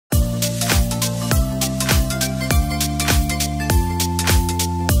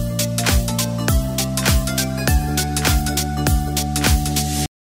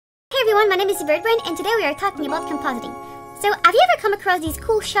name is ZeBirdBrain, and today we are talking about compositing. So, have you ever come across these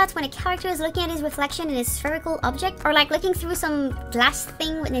cool shots when a character is looking at his reflection in a spherical object? Or like looking through some glass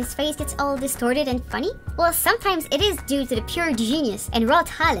thing when his face gets all distorted and funny? Well, sometimes it is due to the pure genius and raw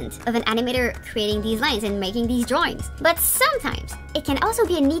talent of an animator creating these lines and making these drawings. But sometimes, it can also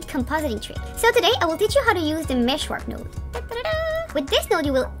be a neat compositing trick. So today, I will teach you how to use the meshwork node. With this node,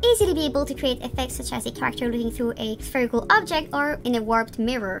 you will easily be able to create effects such as a character looking through a spherical object or in a warped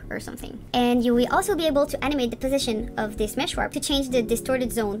mirror or something. And you will also be able to animate the position of this mesh warp to change the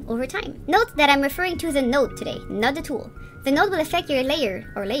distorted zone over time. Note that I'm referring to the node today, not the tool. The node will affect your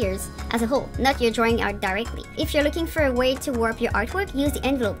layer or layers as a whole, not your drawing art directly. If you're looking for a way to warp your artwork, use the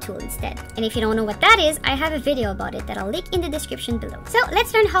envelope tool instead. And if you don't know what that is, I have a video about it that I'll link in the description below. So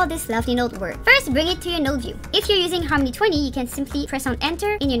let's learn how this lovely node works. First, bring it to your node view. If you're using Harmony 20, you can simply press on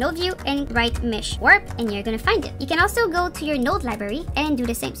enter in your node view and write mesh warp, and you're gonna find it. You can also go to your node library and do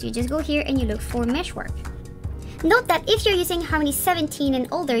the same. So you just go here and you look for mesh warp. Note that if you're using Harmony 17 and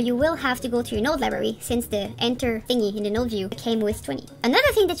older, you will have to go to your node library since the enter thingy in the node view came with 20.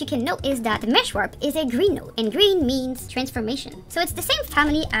 Another thing that you can note is that the mesh warp is a green node, and green means transformation. So it's the same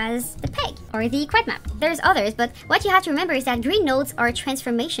family as the peg or the quad map. There's others, but what you have to remember is that green nodes are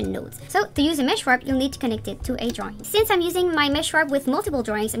transformation nodes. So to use a mesh warp, you'll need to connect it to a drawing. Since I'm using my mesh warp with multiple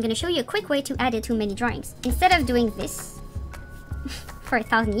drawings, I'm going to show you a quick way to add it to many drawings. Instead of doing this for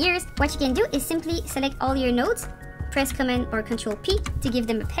 1,000 years, what you can do is simply select all your nodes, press Command or Control P to give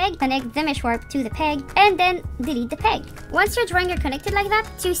them a peg, connect the mesh warp to the peg, and then delete the peg. Once your drawing are connected like that,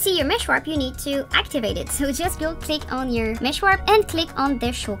 to see your mesh warp, you need to activate it. So just go click on your mesh warp and click on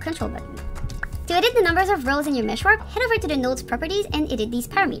the Show Control button. To edit the numbers of rows in your mesh warp, head over to the node's properties and edit these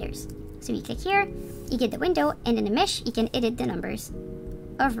parameters. So you click here, you get the window, and in the mesh, you can edit the numbers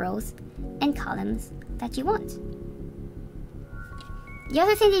of rows and columns that you want. The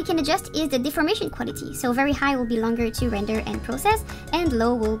other thing that you can adjust is the deformation quality. So very high will be longer to render and process, and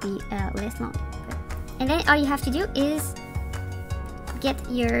low will be less long. And then all you have to do is get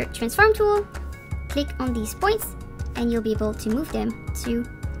your transform tool, click on these points, and you'll be able to move them to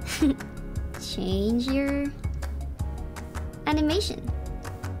change your animation.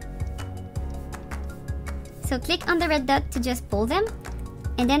 So click on the red dot to just pull them,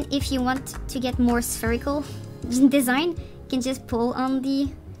 and then if you want to get more spherical design, can just pull on the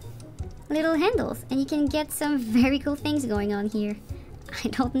little handles and you can get some very cool things going on here. I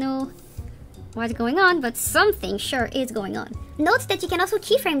don't know what's going on, but something sure is going on. Note that you can also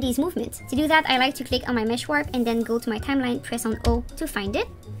keyframe these movements. To do that, I like to click on my mesh warp and then go to my timeline, press on O to find it.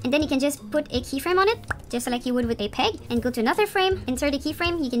 And then you can just put a keyframe on it, just like you would with a peg, and go to another frame, insert a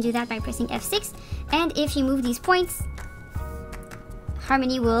keyframe. You can do that by pressing F6. And if you move these points,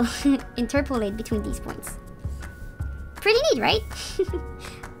 Harmony will interpolate between these points. Pretty neat, right?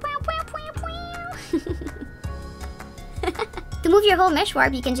 To move your whole mesh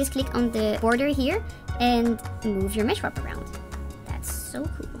warp, you can just click on the border here and move your mesh warp around. That's so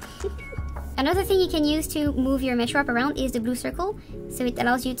cool. Another thing you can use to move your mesh warp around is the blue circle. So it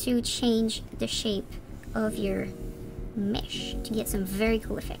allows you to change the shape of your mesh to get some very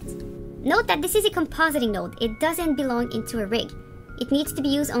cool effects. Note that this is a compositing node. It doesn't belong into a rig. It needs to be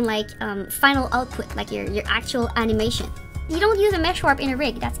used on like final output, like your actual animation. You don't use a mesh warp in a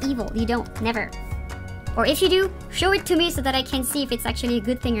rig, that's evil. You don't, never. Or if you do, show it to me so that I can see if it's actually a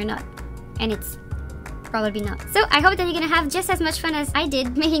good thing or not. And it's probably not. So I hope that you're gonna have just as much fun as I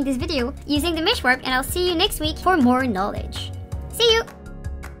did making this video using the mesh warp, and I'll see you next week for more knowledge. See you!